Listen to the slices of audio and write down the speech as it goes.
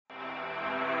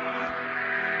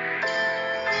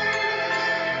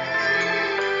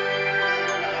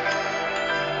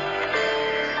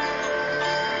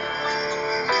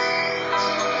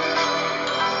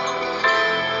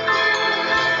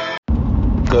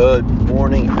Good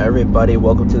morning, everybody.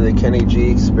 Welcome to the Kenny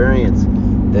G Experience.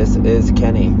 This is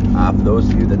Kenny. For those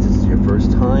of you that this is your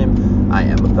first time, I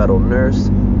am a federal nurse.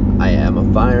 I am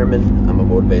a fireman. I'm a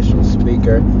motivational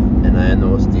speaker, and I am the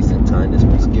most decent, kindest,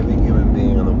 most giving human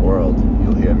being in the world.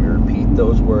 You'll hear me repeat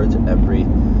those words every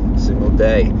single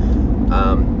day.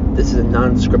 This is a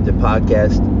non-scripted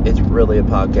podcast. It's really a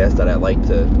podcast that I like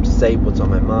to say what's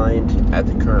on my mind at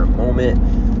the current moment.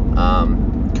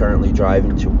 Currently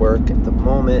driving to work at the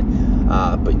moment,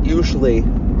 but usually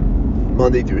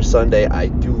Monday through Sunday I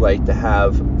do like to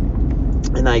have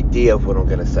an idea of what I'm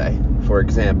going to say. For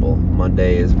example,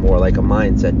 Monday is more like a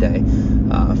mindset day,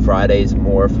 Friday is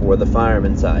more for the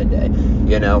fireman side day,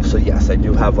 so yes, I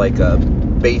do have like a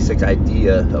basic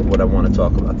idea of what I want to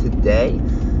talk about. Today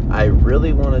I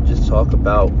really want to just talk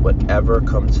about whatever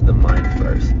comes to the mind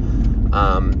first.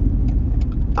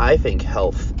 I think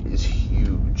health is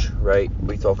huge, right?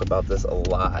 We talk about this a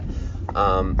lot,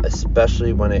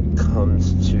 especially when it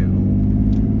comes to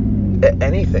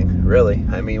anything, really.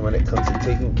 I mean, when it comes to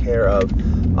taking care of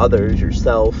others,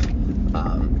 yourself,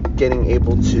 being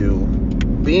able to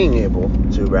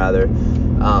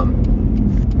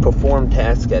perform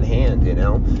tasks at hand,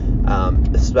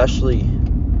 especially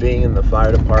being in the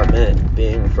fire department,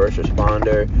 being a first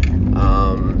responder.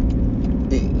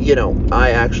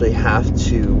 I actually have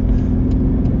to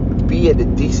be in a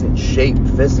decent shape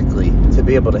physically to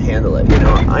be able to handle it.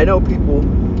 I know people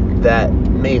that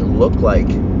may look like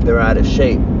they're out of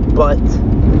shape, but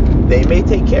they may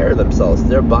take care of themselves.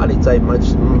 Their body type might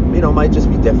just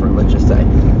be different, let's just say.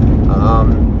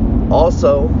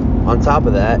 Also, on top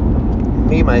of that,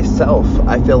 me, myself,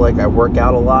 I feel like I work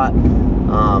out a lot.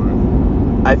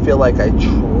 I feel like I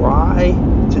try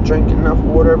to drink enough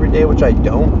water every day, which I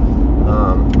don't.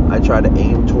 I try to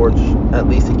aim towards at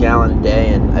least a gallon a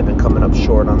day, and I've been coming up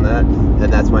short on that,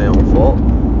 and that's my own fault.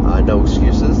 No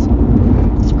excuses.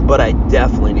 But I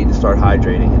definitely need to start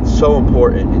hydrating. It's so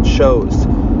important. It shows.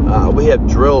 We have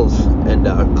drills and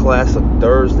class on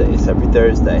Thursdays, every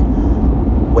Thursday,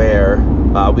 where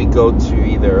we go to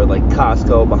either like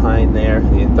Costco behind there,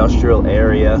 the industrial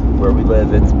area where we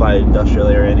live. It's by industrial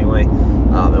area anyway.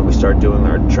 And we start doing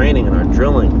our training and our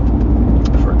drilling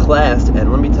for class.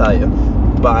 And let me tell you,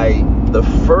 by the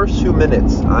first few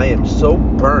minutes, I am so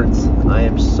burnt. I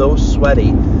am so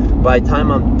sweaty. By the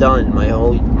time I'm done, my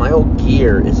whole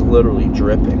gear is literally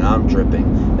dripping. I'm dripping.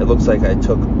 It looks like I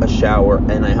took a shower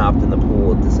and I hopped in the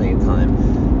pool at the same time.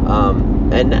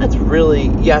 And that's really,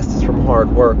 yes, it's from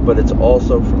hard work, but it's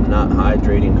also from not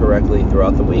hydrating correctly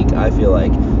throughout the week. I feel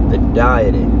like the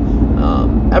dieting,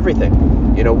 everything.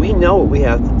 We know what we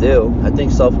have to do. I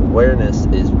think self-awareness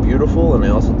is beautiful, and I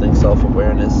also think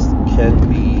self-awareness can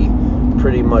be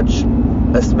pretty much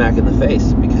a smack in the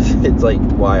face, because it's like,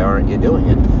 why aren't you doing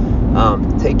it?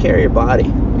 Take care of your body.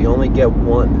 You only get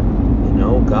one.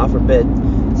 God forbid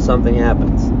something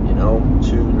happens,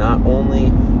 to not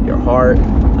only your heart,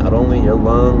 not only your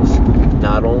lungs,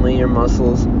 not only your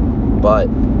muscles, but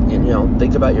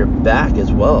think about your back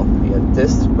as well. You have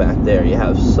discs back there. You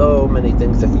have so many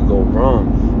things that could go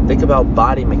wrong. Think about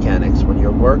body mechanics when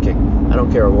you're working. I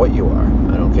don't care what you are.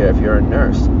 I don't care if you're a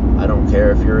nurse. I don't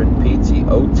care if you're in PT,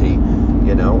 OT.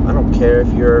 I don't care if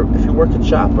you work a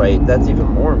shop, right? That's even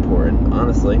more important,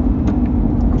 honestly.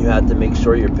 You have to make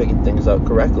sure you're picking things up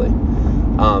correctly.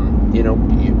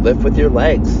 You lift with your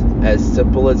legs. As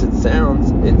simple as it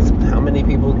sounds, it's how many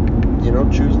people,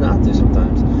 choose not to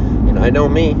sometimes. I know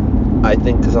me. I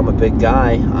think because I'm a big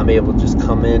guy, I'm able to just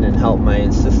come in and help my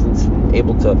assistants, and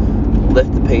able to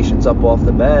lift the patients up off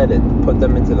the bed and put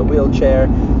them into the wheelchair,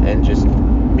 and just,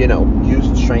 use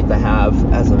the strength I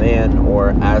have as a man,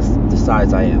 or as the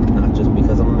size I am, not just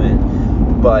because I'm a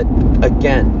man. But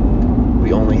again,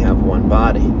 we only have one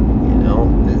body.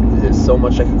 There's so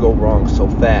much that could go wrong so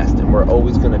fast, and we're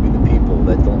always going to be the people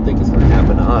that don't think it's going to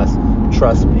happen to us.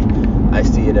 Trust me, I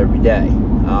see it every day.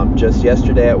 Just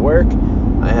yesterday at work,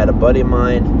 I had a buddy of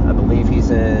mine. I believe he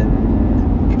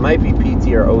might be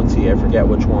PT or OT, I forget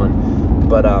which one,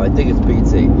 but I think it's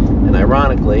PT. And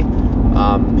ironically,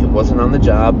 he wasn't on the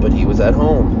job, but he was at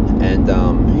home, and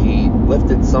he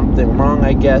lifted something wrong,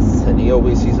 I guess. And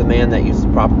he's a man that uses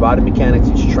proper body mechanics.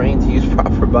 He's trained to use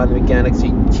proper body mechanics.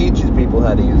 He teaches people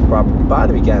how to use proper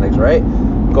body mechanics, right?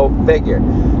 Go figure.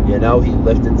 He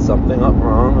lifted something up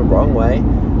wrong, the wrong way,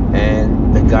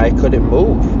 and the guy couldn't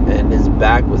move, and his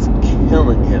back was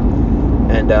killing him.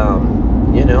 And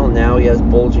now he has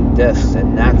bulging discs,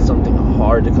 and that's something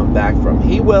hard to come back from.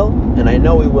 He will, and I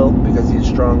know he will, because he's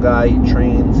a strong guy. He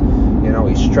trains,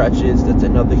 he stretches. That's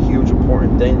another huge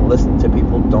important thing. Listen to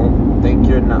people. Don't think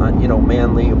you're not,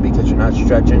 manly because you're not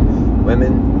stretching.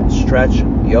 Women stretch,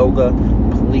 yoga,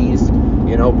 please,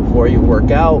 before you work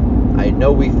out. I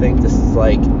know we think this is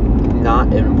like not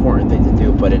an important thing to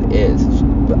do, but it is.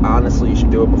 But honestly, you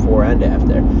should do it before and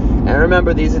after. And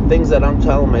remember, these are things that I'm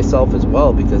telling myself as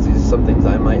well, because these are some things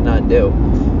I might not do.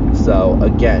 So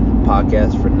again,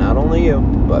 podcast for not only you,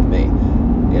 but me.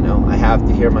 I have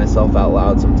to hear myself out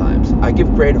loud sometimes. I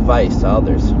give great advice to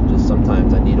others. Just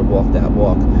sometimes I need to walk that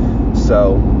walk.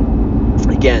 So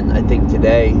again, I think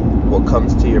today what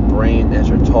comes to your brain as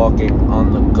you're talking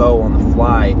on the go, on the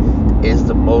fly, is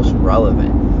the most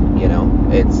relevant.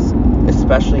 It's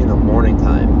especially in the morning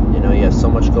time. You have so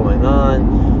much going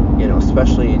on,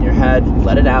 especially in your head.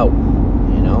 Let it out.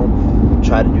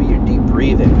 Try to do your deep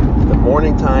breathing. The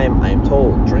morning time, I'm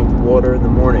told, drink water in the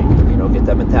morning. Get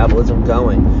that metabolism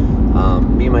going.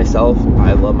 Me, myself,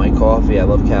 I love my coffee. I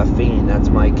love caffeine. That's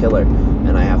my killer.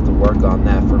 And I have to work on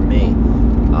that for me.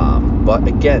 But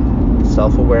again,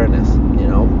 self-awareness,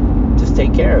 just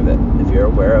take care of it. If you're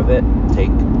aware of it,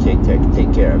 take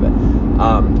care of it.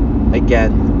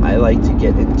 Again, I like to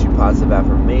get into positive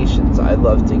affirmations. I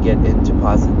love to get into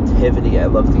positivity. I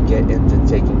love to get into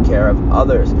taking care of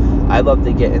others. I love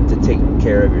to get into taking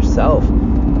care of yourself.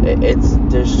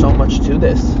 There's so much to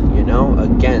this,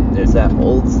 Again, there's that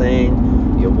old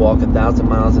saying, you walk 1,000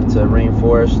 miles into a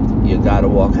rainforest, you gotta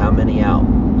walk how many out?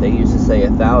 They used to say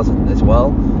 1,000 as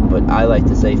well, but I like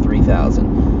to say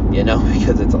 3,000,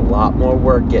 because it's a lot more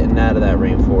work getting out of that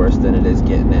rainforest than it is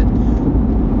getting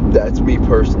in. That's me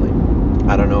personally.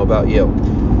 I don't know about you.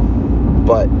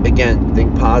 But again,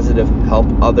 think positive, help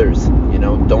others.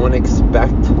 Don't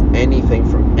expect anything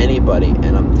from anybody.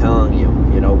 And I'm telling you,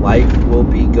 life will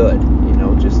be good.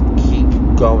 Just keep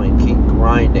going, keep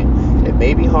grinding. It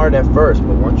may be hard at first,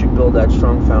 but once you build that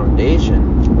strong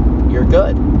foundation, you're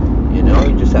good. You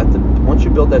just have to, once you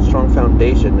build that strong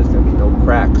foundation, there's going to be no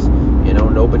cracks.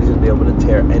 Nobody's going to be able to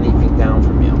tear anything down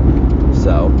from you.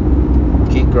 So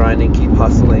keep grinding, keep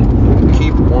hustling,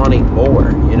 keep wanting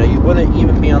more. You wouldn't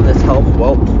even be on this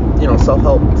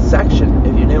self-help section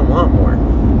if you didn't want more.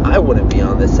 I wouldn't be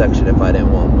on this section if I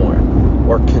didn't want more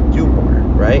or could do more,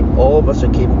 right? All of us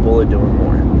are capable of doing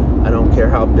more. I don't care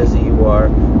how busy you are.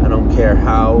 I don't care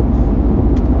how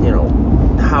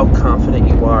confident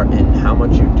you are and how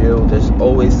much you do. There's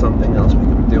always something else we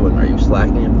can be doing. Are you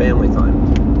slacking in family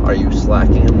time? Are you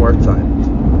slacking in work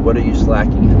time? What are you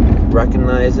slacking in?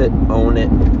 Recognize it, own it,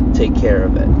 take care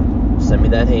of it. Send me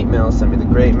that hate mail, send me the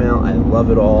great mail. I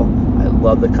love it all. I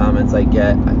love the comments I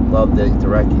get. I love the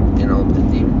direct, the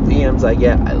DMs I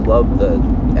get. I love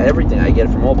everything I get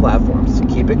from all platforms. So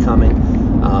keep it coming.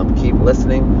 Keep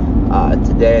listening.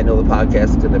 Today I know the podcast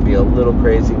is going to be a little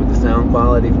crazy with the sound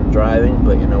quality from driving,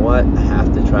 but you know what? I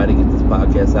have to try to get this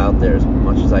podcast out there as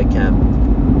much as I can.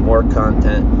 The more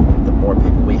content, the more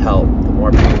people we help. The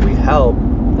more people we help,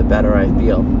 the better I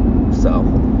feel. So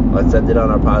let's end it on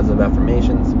our positive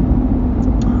affirmations.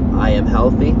 I am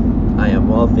healthy. I am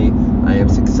wealthy. I am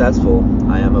successful.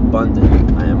 I am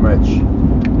abundant. I am rich.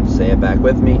 Say it back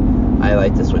with me. I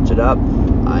like to switch it up.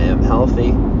 I am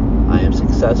healthy. I am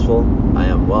successful. I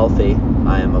am wealthy.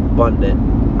 I am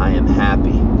abundant. I am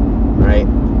happy. Right?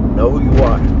 Know who you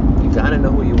are. You gotta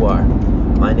know who you are.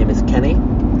 My name is Kenny.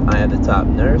 I am the top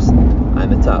nurse. I'm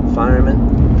the top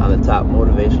fireman. I'm the top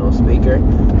motivational speaker.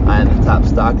 I am the top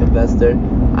stock investor.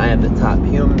 I am the top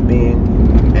human being.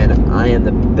 And I am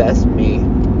the best me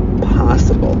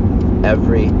possible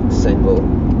every single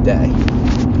day.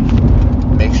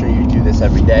 Make sure you do this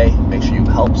every day. Make sure you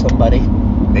help somebody.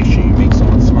 Make sure you make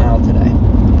someone smile today.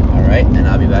 Alright? And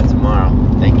I'll be back tomorrow.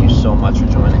 Thank you